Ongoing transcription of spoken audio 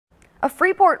A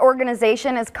Freeport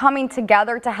organization is coming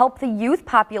together to help the youth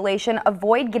population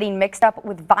avoid getting mixed up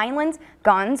with violence,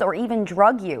 guns, or even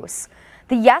drug use.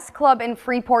 The Yes Club in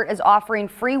Freeport is offering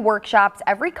free workshops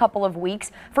every couple of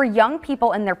weeks for young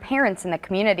people and their parents in the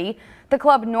community. The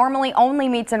club normally only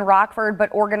meets in Rockford, but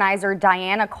organizer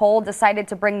Diana Cole decided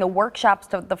to bring the workshops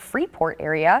to the Freeport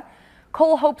area.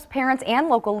 Cole hopes parents and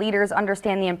local leaders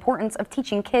understand the importance of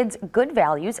teaching kids good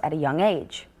values at a young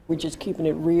age. We're just keeping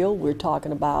it real. We're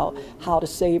talking about how to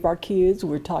save our kids.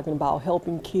 We're talking about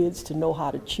helping kids to know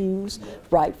how to choose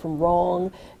right from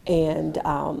wrong and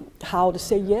how to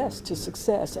say yes to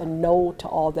success and no to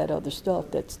all that other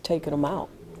stuff that's taking them out.